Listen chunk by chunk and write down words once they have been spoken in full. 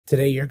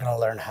Today you're going to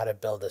learn how to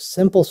build a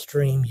simple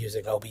stream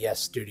using OBS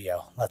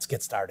Studio. Let's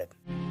get started.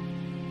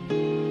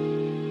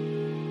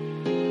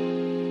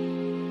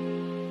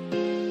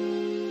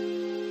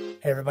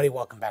 Hey everybody,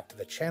 welcome back to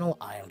the channel.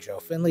 I am Joe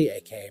Finley,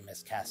 aka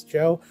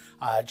MiscastJoe.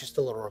 Just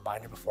a little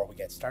reminder before we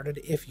get started,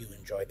 if you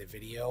enjoy the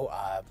video,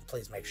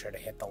 please make sure to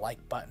hit the like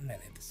button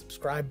and hit the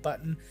subscribe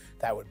button.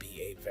 That would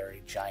be a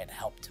very giant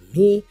help to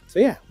me. So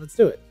yeah, let's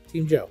do it.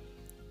 Team Joe.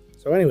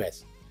 So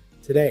anyways,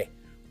 today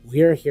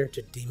we are here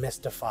to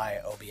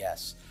demystify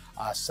OBS.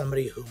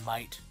 Somebody who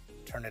might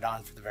turn it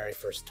on for the very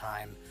first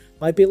time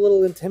might be a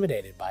little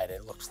intimidated by it.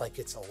 It looks like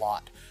it's a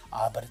lot,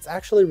 but it's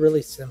actually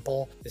really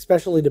simple,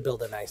 especially to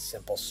build a nice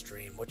simple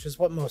stream, which is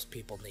what most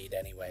people need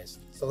anyways.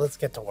 So let's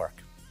get to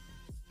work.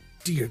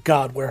 Dear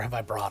God, where have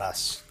I brought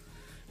us?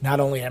 Not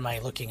only am I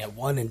looking at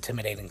one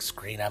intimidating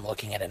screen, I'm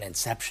looking at an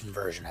Inception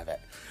version of it.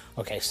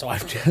 Okay, so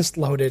I've just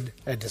loaded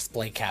a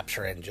display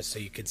capture in just so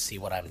you can see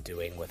what I'm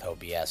doing with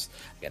OBS.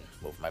 I can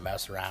move my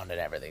mouse around and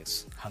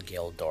everything's hunky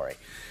old dory.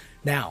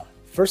 Now,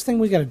 first thing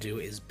we gotta do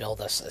is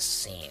build us a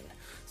scene.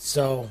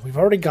 So we've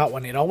already got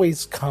one. It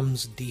always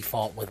comes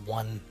default with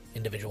one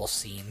individual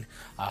scene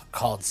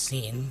called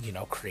scene, you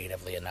know,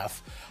 creatively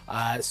enough.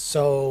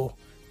 So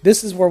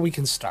this is where we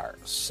can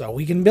start. So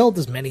we can build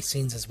as many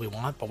scenes as we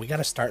want, but we got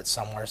to start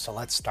somewhere. So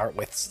let's start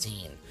with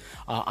scene.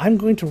 I'm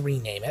going to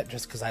rename it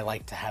just because I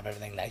like to have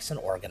everything nice and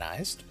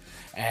organized.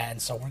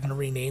 And so we're going to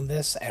rename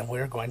this and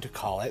we're going to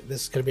call it,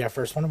 this is going to be our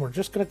first one. We're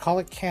just going to call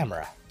it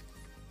camera.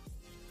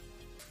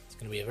 It's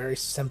going to be a very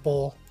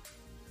simple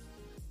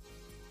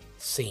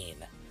scene.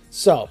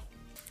 So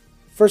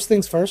first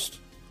things first,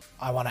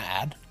 I want to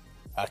add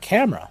a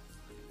camera.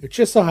 It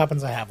just so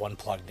happens I have one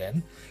plugged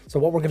in. So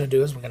what we're going to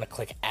do is we're going to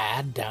click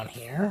add down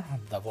here,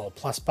 the little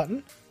plus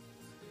button.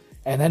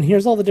 And then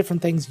here's all the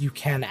different things you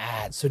can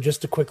add. So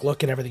just a quick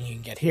look at everything you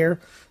can get here.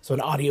 So an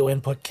audio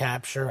input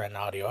capture, an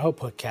audio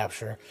output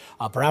capture,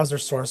 a browser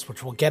source,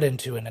 which we'll get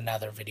into in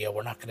another video.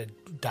 We're not going to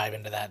dive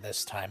into that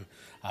this time.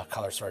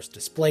 Color source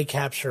display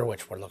capture,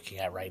 which we're looking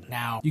at right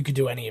now. You could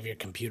do any of your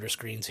computer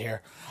screens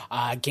here.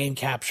 Game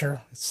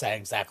capture, it's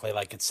exactly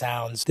like it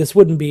sounds. This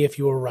wouldn't be if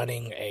you were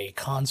running a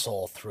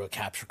console through a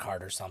capture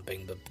card or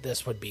something, but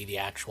this would be the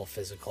actual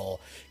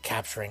physical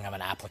capturing of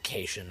an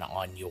application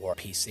on your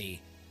PC.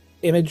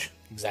 Image,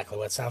 exactly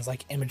what it sounds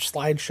like. Image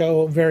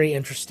slideshow, very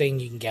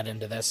interesting. You can get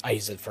into this. I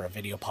use it for a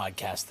video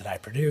podcast that I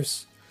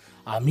produce.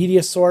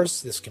 Media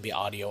source, this could be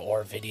audio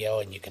or video,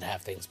 and you can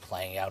have things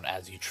playing out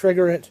as you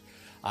trigger it.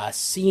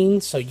 Scene,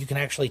 so you can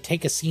actually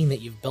take a scene that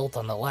you've built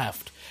on the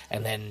left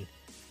and then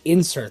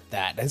insert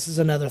that. This is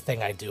another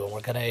thing I do, and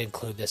we're going to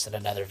include this in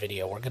another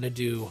video. We're going to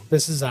do,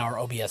 this is our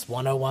OBS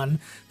 101.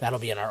 That'll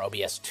be in our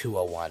OBS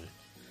 201.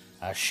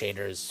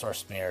 Shaders,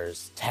 source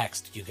mirrors,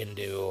 text. You can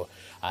do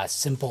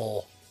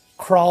simple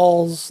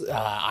crawls.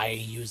 I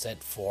use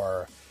it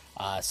for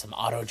some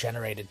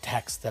auto-generated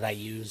text that I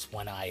use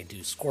when I do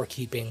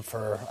scorekeeping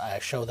for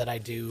a show that I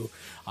do.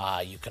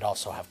 You could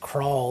also have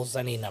crawls,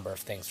 any number of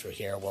things through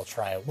here. We'll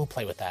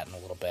play with that in a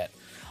little bit.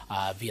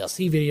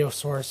 VLC video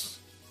source.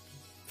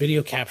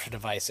 Video capture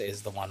device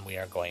is the one we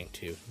are going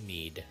to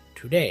need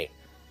today.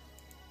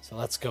 So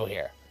let's go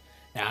here.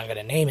 Now I'm going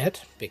to name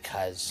it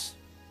because,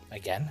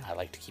 again, I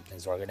like to keep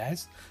things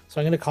organized. So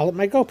I'm going to call it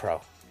my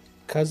GoPro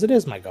because it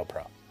is my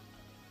GoPro.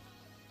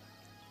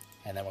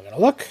 And then we're going to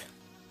look.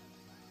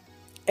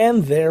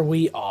 And there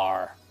we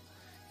are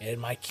in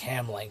my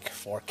Camlink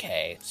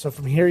 4K. So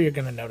from here, you're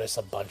going to notice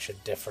a bunch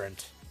of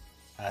different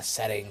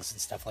settings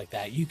and stuff like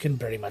that. You can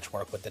pretty much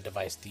work with the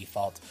device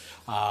default.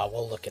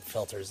 We'll look at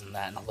filters and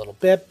that in a little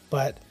bit,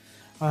 but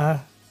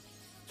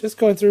just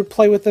going through,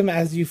 play with them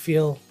as you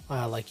feel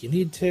like you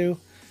need to.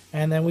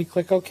 And then we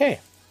click OK.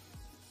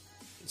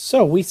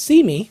 So we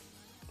see me.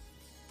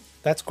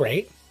 That's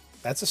great.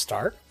 That's a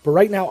start. But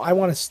right now, I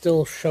want to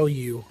still show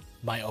you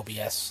my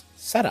OBS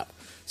setup.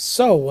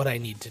 So what I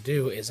need to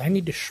do is I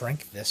need to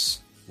shrink this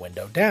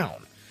window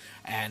down,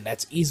 and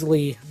that's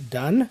easily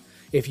done.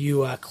 If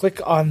you click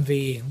on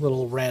the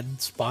little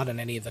red spot in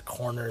any of the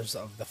corners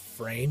of the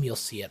frame, you'll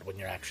see it when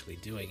you're actually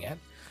doing it.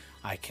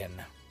 I can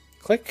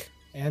click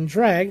and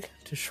drag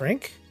to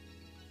shrink.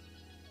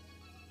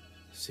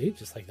 See,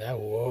 just like that.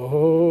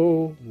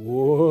 Whoa,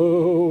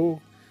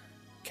 whoa.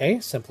 Okay,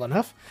 simple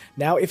enough.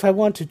 Now, if I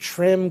want to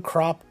trim,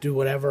 crop, do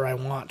whatever I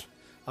want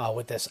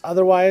with this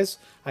otherwise,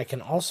 I can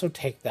also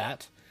take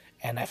that,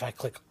 and if I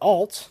click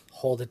Alt,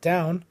 hold it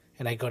down,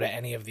 and I go to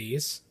any of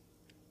these,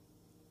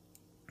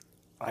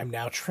 I'm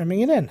now trimming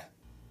it in.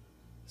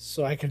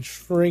 So I can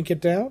shrink it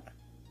down,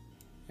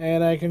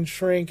 and I can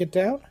shrink it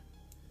down,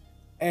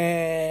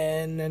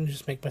 and then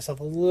just make myself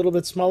a little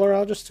bit smaller.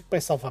 I'll just stick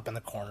myself up in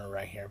the corner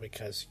right here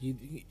because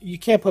you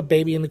can't put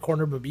baby in the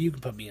corner, but you can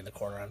put me in the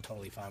corner. I'm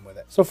totally fine with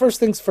it. So first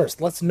things first,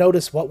 let's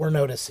notice what we're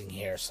noticing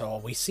here. So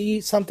we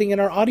see something in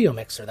our audio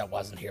mixer that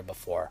wasn't here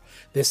before.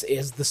 This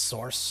is the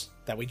source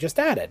that we just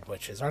added,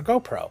 which is our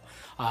GoPro.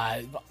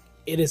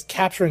 It is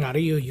capturing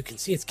audio. You can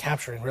see it's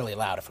capturing really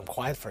loud. If I'm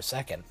quiet for a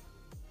second,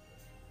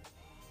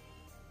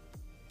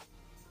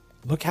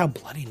 look how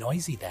bloody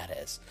noisy that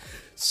is.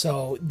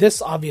 So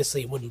this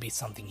obviously wouldn't be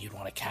something you'd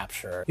want to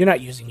capture. You're not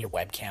using your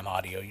webcam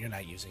audio. You're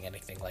not using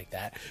anything like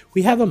that.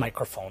 We have a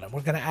microphone and we're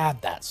going to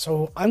add that.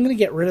 So I'm going to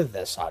get rid of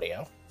this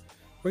audio.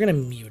 We're going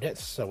to mute it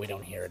so we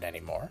don't hear it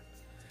anymore.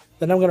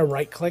 Then I'm going to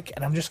right click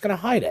and I'm just going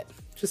to hide it,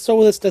 just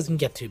so this doesn't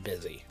get too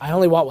busy. I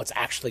only want what's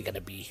actually going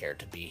to be here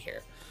to be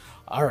here.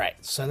 All right,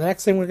 so the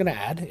next thing we're going to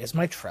add is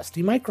my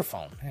trusty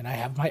microphone, and I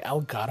have my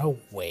Elgato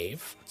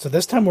Wave. So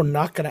this time we're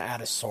not going to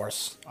add a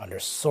source under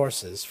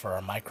sources for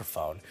our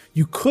microphone.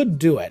 You could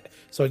do it.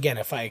 So again,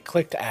 if I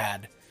clicked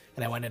add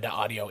and I went into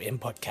audio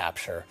input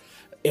capture,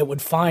 it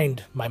would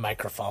find my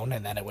microphone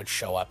and then it would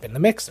show up in the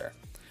mixer.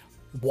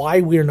 Why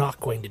we're not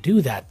going to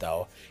do that,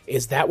 though,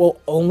 is that will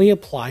only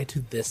apply to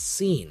this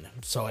scene.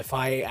 So if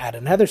I add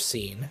another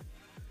scene,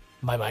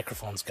 my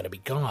microphone's going to be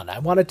gone. I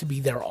want it to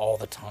be there all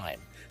the time.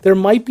 There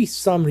might be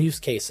some use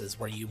cases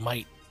where you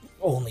might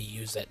only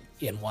use it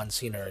in one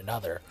scene or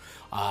another,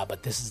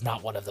 but this is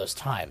not one of those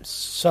times.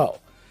 So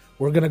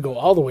we're going to go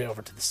all the way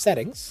over to the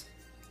settings.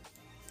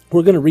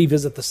 We're going to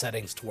revisit the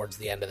settings towards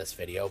the end of this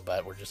video,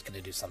 but we're just going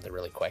to do something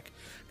really quick.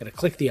 I'm going to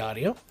click the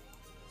audio.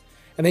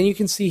 And then you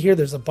can see here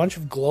there's a bunch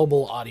of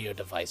global audio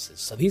devices.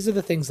 So these are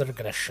the things that are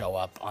going to show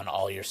up on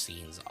all your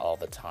scenes all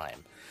the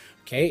time.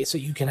 Okay, so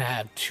you can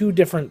have 2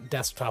 different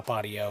desktop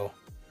audio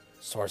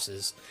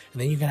sources, and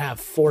then you can have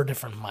 4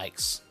 different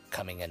mics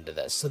coming into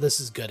this. So this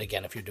is good,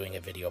 again, if you're doing a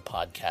video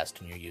podcast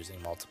and you're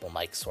using multiple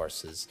mic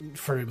sources.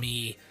 For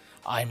me,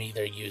 I'm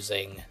either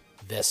using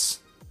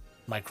this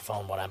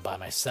microphone when I'm by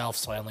myself,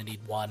 so I only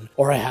need one,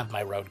 or I have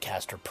my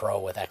Rodecaster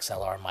Pro with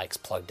XLR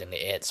mics plugged into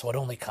it, so it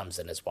only comes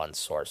in as one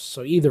source.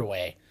 So either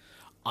way,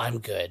 I'm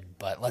good,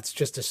 but let's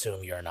just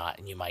assume you're not,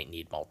 and you might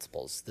need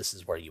multiples. This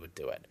is where you would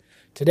do it.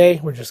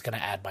 Today, we're just going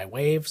to add my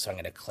wave, so I'm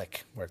going to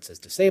click where it says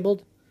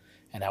disabled,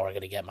 and now we're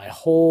going to get my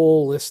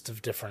whole list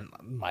of different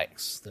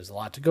mics. There's a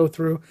lot to go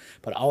through,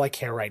 but all I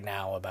care right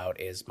now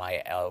about is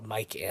my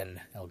mic in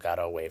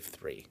Elgato Wave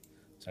 3.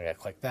 So I'm going to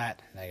click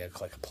that, and I'm going to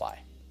click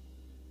apply.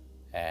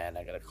 And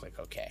I'm going to click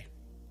OK.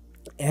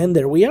 And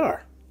there we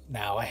are.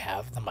 Now I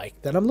have the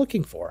mic that I'm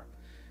looking for.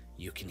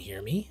 You can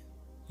hear me.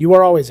 You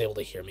are always able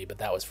to hear me, but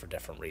that was for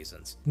different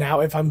reasons.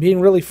 Now, if I'm being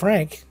really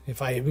frank, if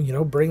I,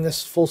 bring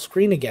this full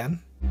screen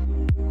again,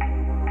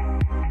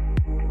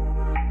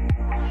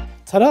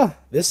 ta-da!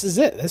 This is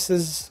it. This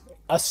is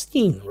a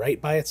scene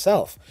right by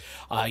itself.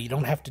 You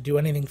don't have to do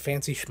anything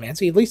fancy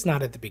schmancy, at least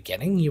not at the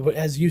beginning.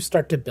 As you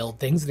start to build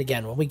things, and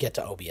again, when we get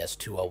to OBS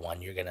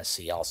 201, you're going to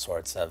see all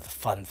sorts of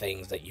fun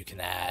things that you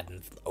can add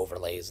and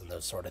overlays and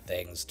those sort of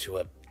things to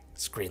a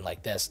screen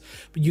like this.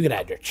 But you can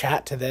add your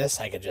chat to this.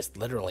 I could just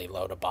literally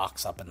load a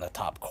box up in the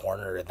top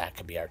corner, and that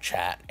could be our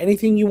chat.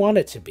 Anything you want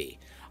it to be.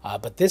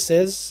 But this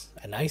is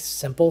a nice,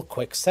 simple,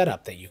 quick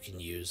setup that you can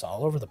use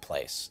all over the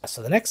place.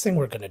 So the next thing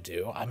we're going to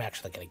do, I'm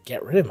actually going to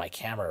get rid of my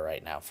camera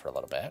right now for a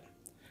little bit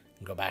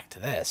and go back to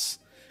this,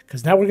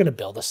 because now we're going to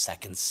build a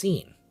second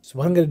scene. So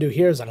what I'm going to do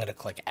here is I'm going to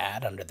click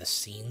add under the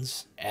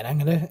scenes, and I'm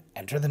going to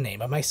enter the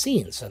name of my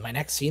scene. So my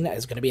next scene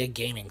is going to be a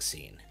gaming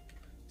scene.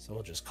 So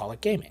we'll just call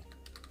it gaming.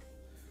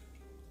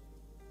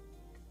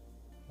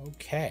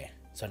 Okay,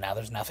 so now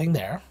there's nothing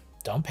there.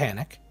 Don't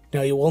panic.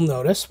 Now you will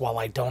notice while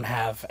I don't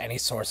have any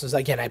sources,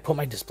 again, I put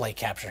my display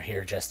capture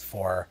here just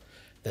for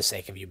the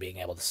sake of you being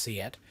able to see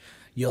it.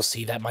 You'll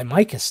see that my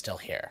mic is still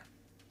here.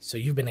 So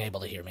you've been able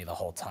to hear me the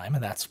whole time,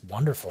 and that's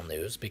wonderful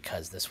news,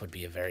 because this would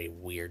be a very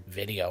weird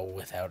video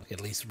without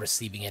at least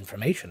receiving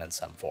information in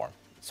some form.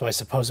 So I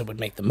suppose it would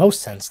make the most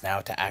sense now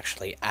to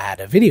actually add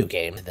a video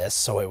game to this,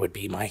 so it would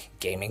be my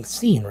gaming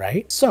scene,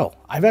 right? So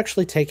I've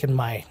actually taken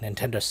my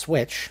Nintendo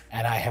Switch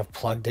and I have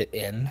plugged it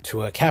in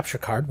to a capture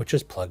card, which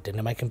is plugged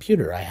into my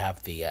computer. I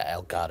have the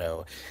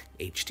Elgato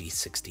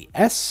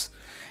HD60S,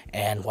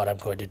 and what I'm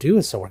going to do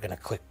is, so we're going to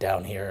click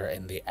down here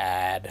in the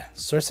add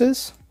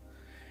sources,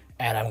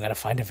 and I'm going to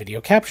find a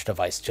video capture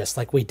device, just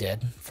like we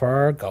did for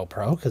our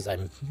GoPro, because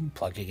I'm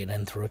plugging it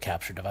in through a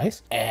capture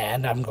device,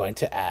 and I'm going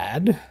to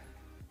add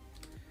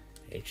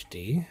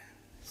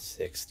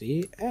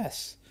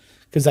HD60S,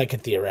 because I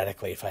could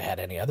theoretically, if I had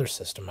any other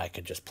system, I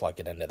could just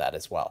plug it into that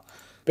as well.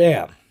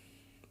 Bam.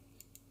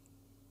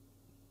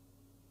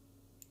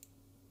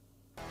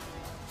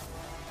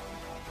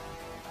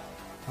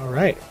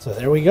 Alright, so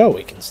there we go.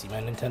 We can see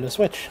my Nintendo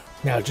Switch.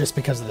 Now, just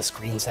because of the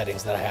screen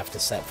settings that I have to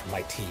set for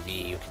my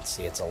TV, you can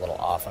see it's a little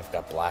off. I've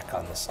got black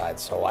on the side,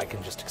 so I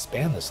can just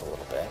expand this a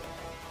little bit,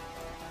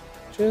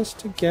 just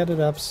to get it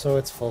up so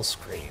it's full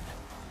screen.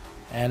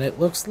 And it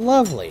looks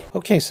lovely.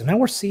 Okay, so now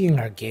we're seeing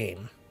our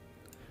game,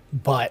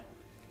 but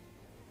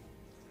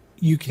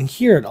you can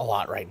hear it a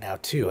lot right now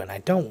too, and I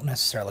don't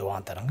necessarily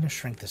want that. I'm going to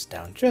shrink this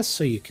down just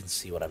so you can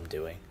see what I'm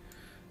doing.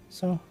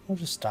 So we'll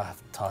just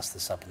toss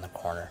this up in the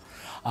corner.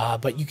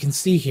 But you can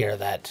see here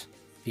that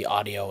the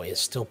audio is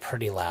still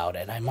pretty loud,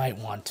 and I might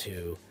want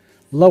to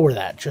lower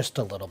that just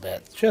a little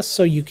bit, just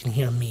so you can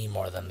hear me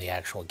more than the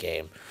actual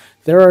game.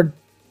 There are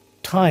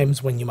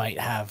times when you might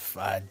have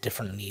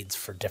different needs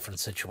for different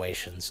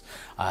situations.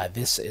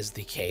 This is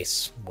the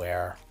case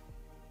where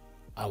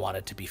I want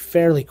it to be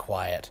fairly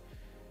quiet,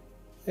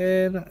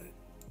 and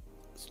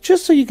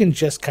just so you can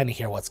just kind of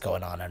hear what's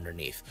going on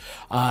underneath.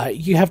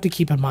 You have to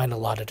keep in mind a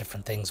lot of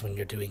different things when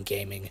you're doing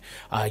gaming.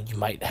 You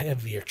might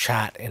have your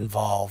chat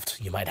involved.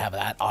 You might have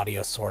that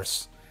audio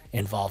source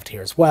involved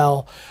here as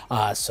well.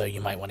 So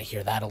you might want to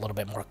hear that a little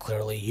bit more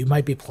clearly. You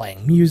might be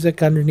playing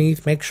music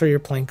underneath. Make sure you're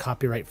playing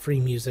copyright-free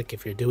music.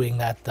 If you're doing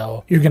that,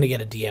 though, you're going to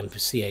get a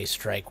DMCA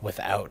strike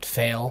without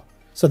fail.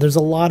 So there's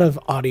a lot of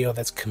audio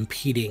that's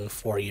competing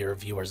for your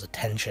viewers'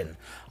 attention.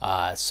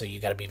 So you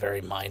got to be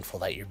very mindful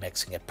that you're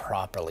mixing it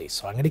properly.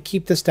 So I'm going to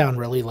keep this down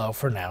really low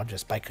for now,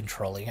 just by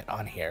controlling it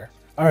on here.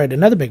 All right,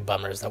 another big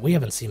bummer is that we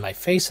haven't seen my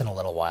face in a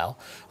little while.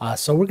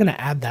 So we're going to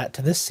add that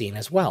to this scene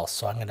as well.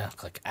 So I'm going to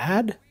click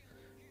Add.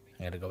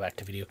 I'm going to go back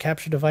to Video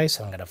Capture Device.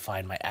 I'm going to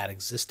find my Add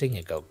Existing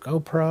and go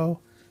GoPro.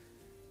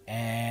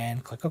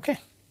 And click OK.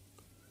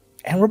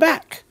 And we're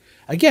back.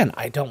 Again,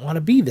 I don't want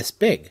to be this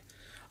big.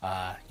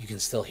 You can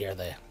still hear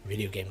the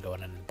video game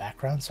going in the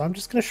background, so I'm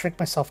just going to shrink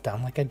myself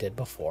down like I did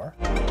before.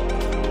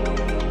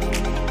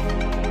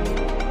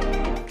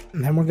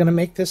 And then we're going to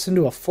make this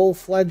into a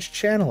full-fledged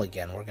channel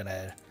again. We're going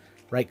to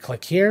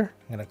right-click here,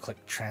 I'm going to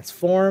click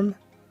Transform,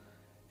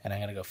 and I'm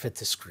going to go Fit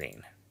to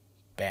Screen.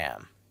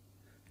 Bam.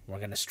 We're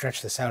going to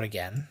stretch this out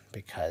again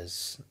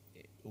because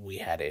we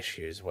had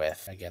issues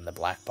with, again, the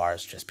black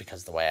bars just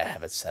because the way I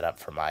have it set up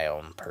for my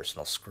own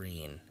personal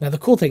screen. Now, the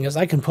cool thing is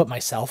I can put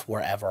myself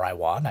wherever I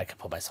want. I can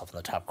put myself in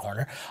the top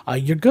corner.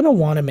 You're going to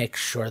want to make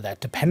sure that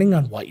depending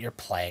on what you're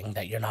playing,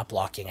 that you're not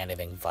blocking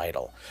anything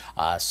vital.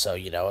 So,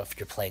 you know, if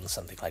you're playing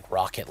something like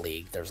Rocket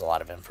League, there's a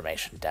lot of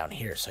information down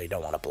here, so you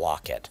don't want to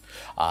block it.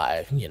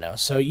 You know,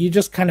 so you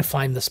just kind of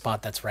find the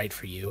spot that's right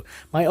for you.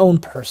 My own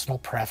personal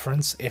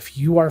preference, if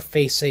you are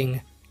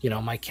facing... You know,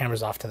 my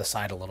camera's off to the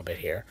side a little bit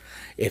here.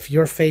 If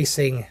you're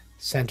facing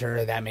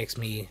center, that makes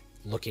me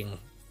looking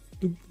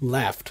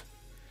left.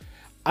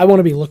 I want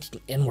to be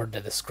looking inward to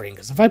the screen,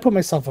 because if I put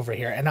myself over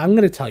here, and I'm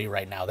going to tell you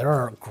right now, there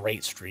are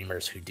great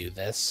streamers who do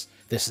this.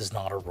 This is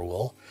not a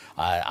rule.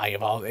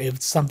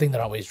 It's something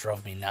that always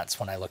drove me nuts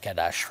when I look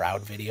at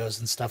Shroud videos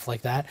and stuff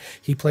like that.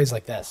 He plays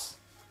like this.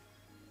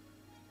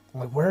 I'm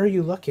like, where are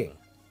you looking?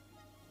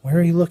 Where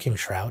are you looking,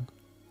 Shroud?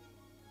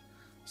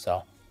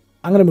 So...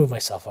 I'm going to move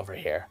myself over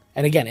here.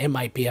 And again, it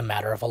might be a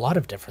matter of a lot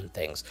of different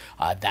things.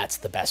 That's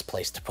the best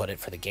place to put it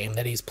for the game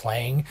that he's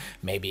playing.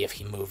 Maybe if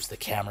he moves the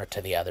camera to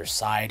the other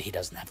side, he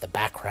doesn't have the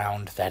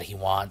background that he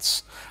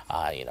wants.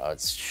 You know, it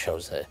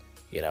shows a,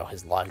 you know,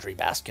 his laundry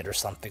basket or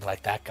something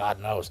like that.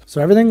 God knows.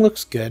 So everything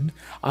looks good.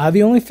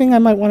 The only thing I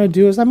might want to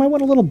do is I might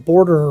want a little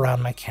border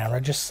around my camera,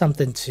 just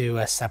something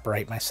to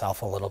separate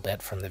myself a little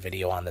bit from the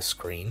video on the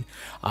screen.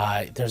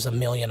 There's a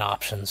million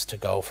options to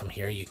go from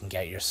here. You can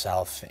get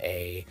yourself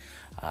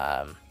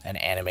an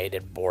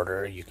animated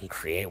border. You can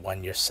create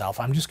one yourself.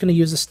 I'm just going to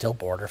use a still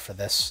border for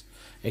this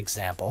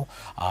example.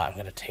 I'm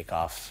going to take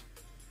off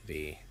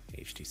the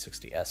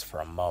HD60S for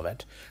a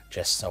moment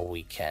just so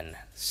we can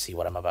see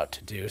what I'm about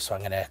to do. So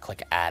I'm going to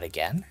click Add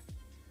again,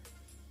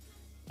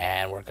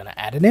 and we're going to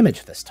add an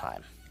image this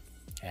time,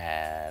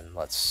 and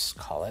let's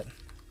call it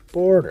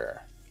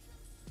border.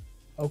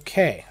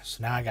 Okay,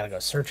 so now I got to go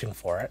searching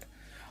for it.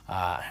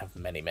 I have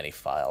many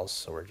files,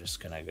 so we're just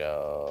going to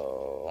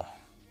go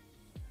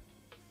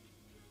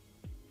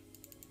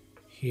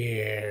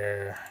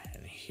here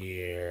and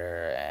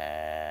here,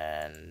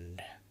 and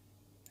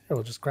here,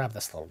 we'll just grab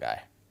this little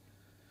guy.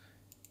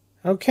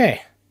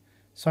 Okay,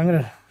 so I'm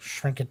going to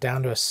shrink it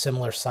down to a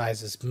similar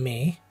size as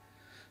me.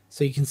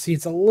 So you can see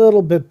it's a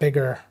little bit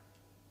bigger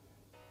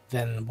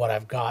than what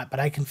I've got, but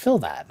I can fill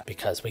that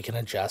because we can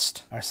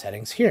adjust our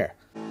settings here.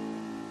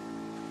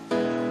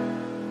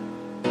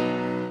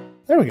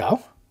 There we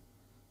go.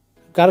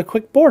 Got a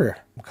quick border.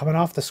 I'm coming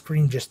off the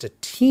screen just a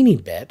teeny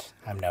bit,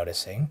 I'm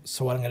noticing.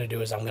 So what I'm going to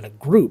do is I'm going to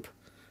group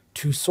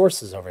two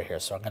sources over here.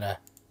 So I'm going to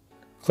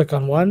click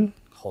on one,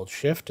 hold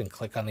shift and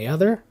click on the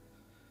other.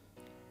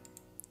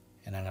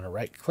 And I'm going to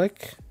right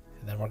click,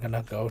 and then we're going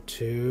to go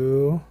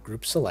to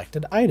group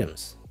selected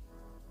items.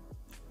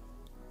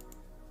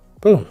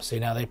 Boom. See,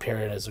 now they appear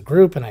as a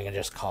group, and I can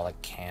just call it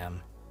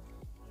cam,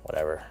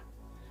 whatever.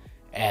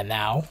 And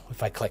now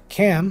if I click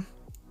cam,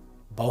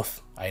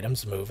 both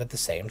items move at the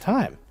same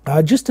time.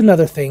 Just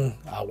another thing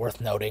worth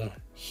noting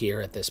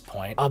here at this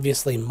point.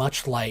 Obviously,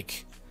 much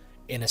like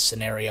in a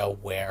scenario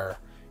where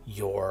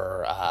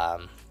you're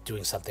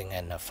doing something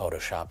in a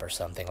Photoshop or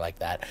something like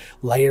that,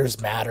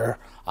 layers matter.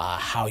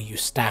 How you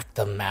stack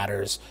them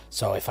matters.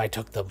 So if I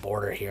took the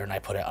border here and I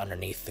put it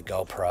underneath the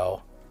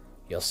GoPro,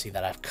 you'll see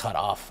that I've cut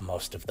off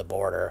most of the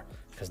border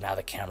because now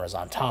the camera's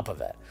on top of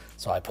it.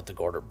 So I put the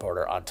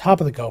border on top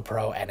of the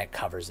GoPro and it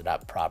covers it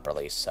up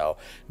properly. So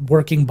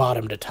working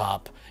bottom to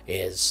top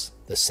is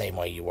the same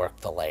way you work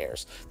the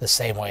layers. The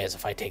same way as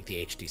if I take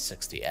the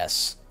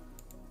HD60S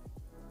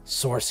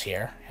source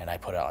here and I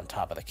put it on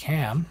top of the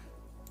cam,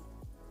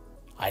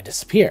 I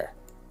disappear.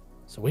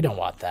 So we don't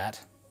want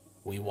that.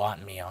 We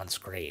want me on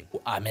screen.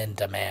 I'm in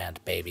demand,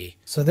 baby.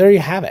 So there you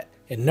have it.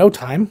 In no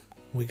time,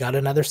 we got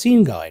another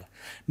scene going.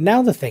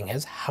 Now the thing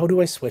is, how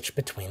do I switch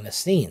between the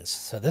scenes?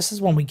 So this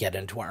is when we get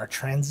into our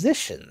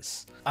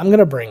transitions. I'm going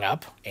to bring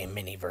up a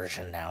mini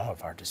version now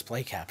of our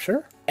display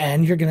capture,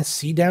 and you're going to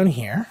see down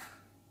here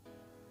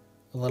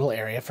a little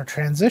area for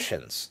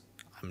transitions.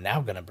 I'm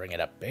now going to bring it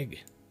up big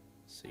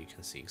so you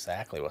can see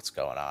exactly what's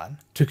going on.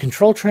 To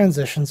control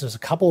transitions, there's a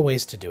couple of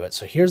ways to do it.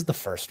 So here's the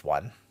first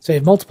one. So you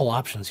have multiple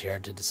options here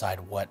to decide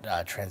what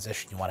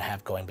transition you want to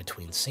have going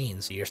between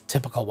scenes. Your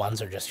typical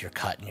ones are just your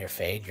cut and your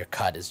fade. Your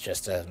cut is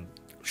just a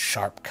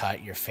sharp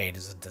cut. Your fade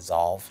is a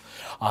dissolve.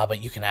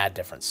 But you can add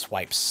different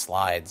swipes,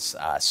 slides.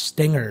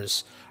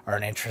 Stingers are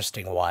an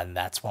interesting one.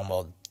 That's one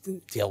we'll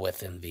deal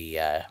with in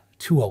the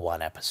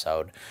 201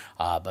 episode.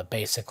 But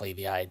basically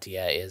the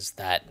idea is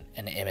that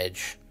an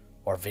image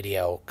or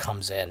video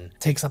comes in,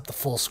 takes up the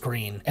full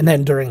screen, and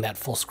then during that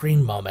full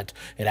screen moment,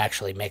 it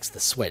actually makes the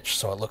switch.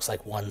 So it looks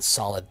like one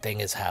solid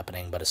thing is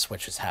happening, but a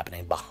switch is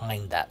happening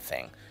behind that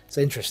thing. It's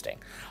interesting.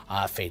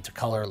 Fade to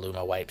color,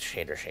 luma wipe,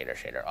 shader, shader,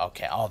 shader.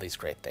 Okay, all these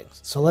great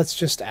things. So let's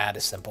just add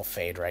a simple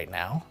fade right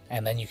now,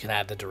 and then you can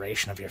add the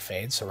duration of your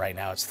fade. So right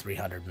now it's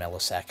 300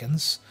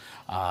 milliseconds.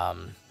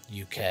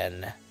 You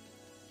can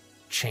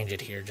change it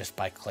here just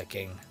by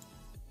clicking,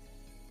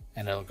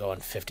 and it'll go in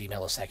 50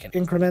 millisecond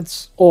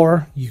increments,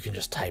 or you can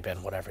just type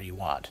in whatever you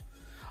want.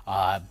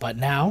 But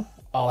now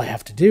all I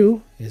have to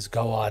do is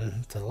go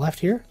on to the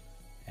left here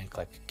and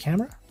click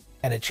camera,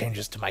 and it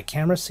changes to my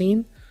camera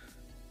scene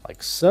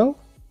like so.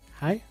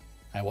 Hi,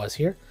 I was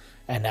here.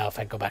 And now if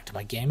I go back to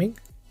my gaming,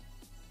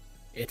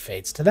 it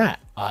fades to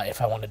that.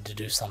 If I wanted to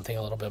do something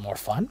a little bit more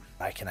fun,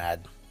 I can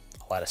add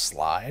a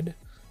slide.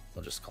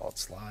 We'll just call it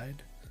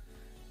slide.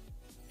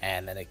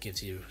 And then it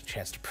gives you a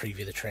chance to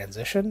preview the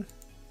transition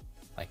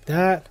like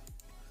that.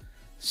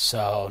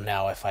 So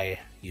now if I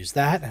use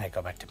that and I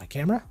go back to my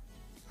camera,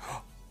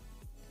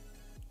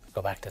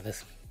 go back to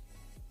this,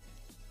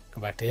 go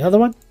back to the other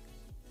one,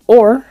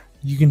 or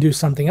you can do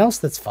something else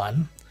that's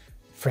fun.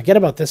 Forget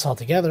about this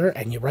altogether,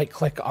 and you right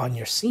click on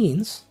your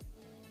scenes,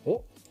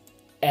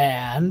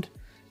 and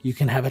you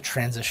can have a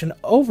transition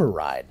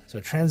override. So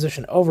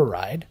transition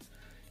override,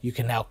 you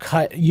can now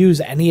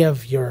use any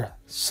of your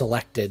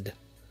selected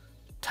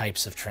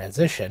types of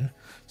transition.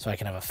 So I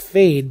can have a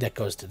fade that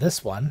goes to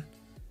this one,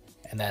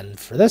 and then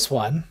for this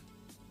one,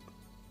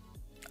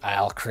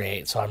 I'll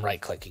create, so I'm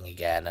right clicking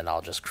again, and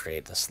I'll just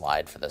create the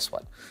slide for this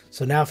one.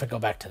 So now if I go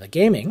back to the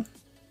gaming,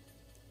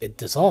 it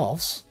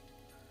dissolves,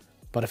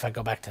 but if I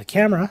go back to the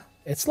camera,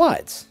 it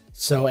slides.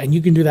 So, and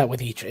you can do that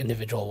with each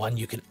individual one.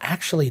 You can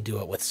actually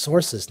do it with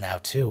sources now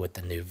too with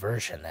the new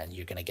version, and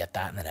you're going to get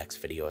that in the next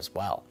video as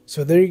well.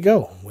 So there you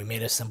go. We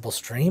made a simple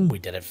stream. We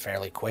did it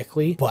fairly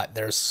quickly, but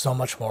there's so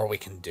much more we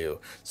can do.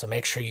 So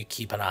make sure you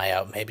keep an eye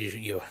out. Maybe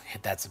you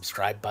hit that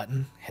subscribe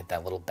button, hit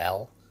that little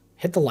bell,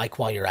 hit the like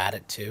while you're at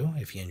it too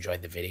if you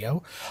enjoyed the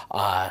video.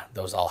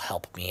 Those all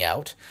help me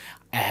out.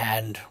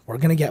 And we're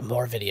going to get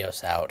more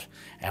videos out,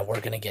 and we're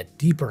going to get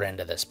deeper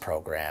into this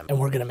program, and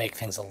we're going to make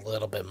things a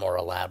little bit more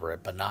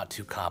elaborate, but not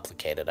too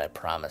complicated, I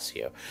promise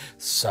you.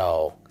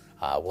 So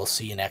we'll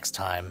see you next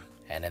time,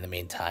 and in the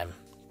meantime,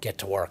 get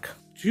to work.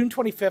 June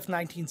 25th,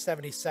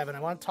 1977,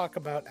 I want to talk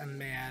about a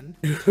man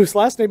whose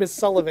last name is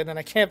Sullivan, and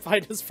I can't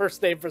find his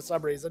first name for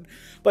some reason.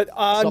 But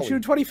on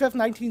June 25th,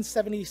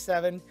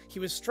 1977, he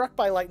was struck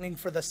by lightning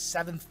for the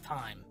 7th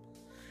time.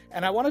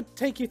 And I want to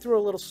take you through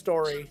a little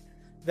story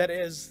that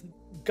is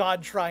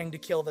God trying to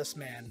kill this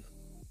man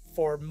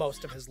for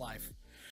most of his life.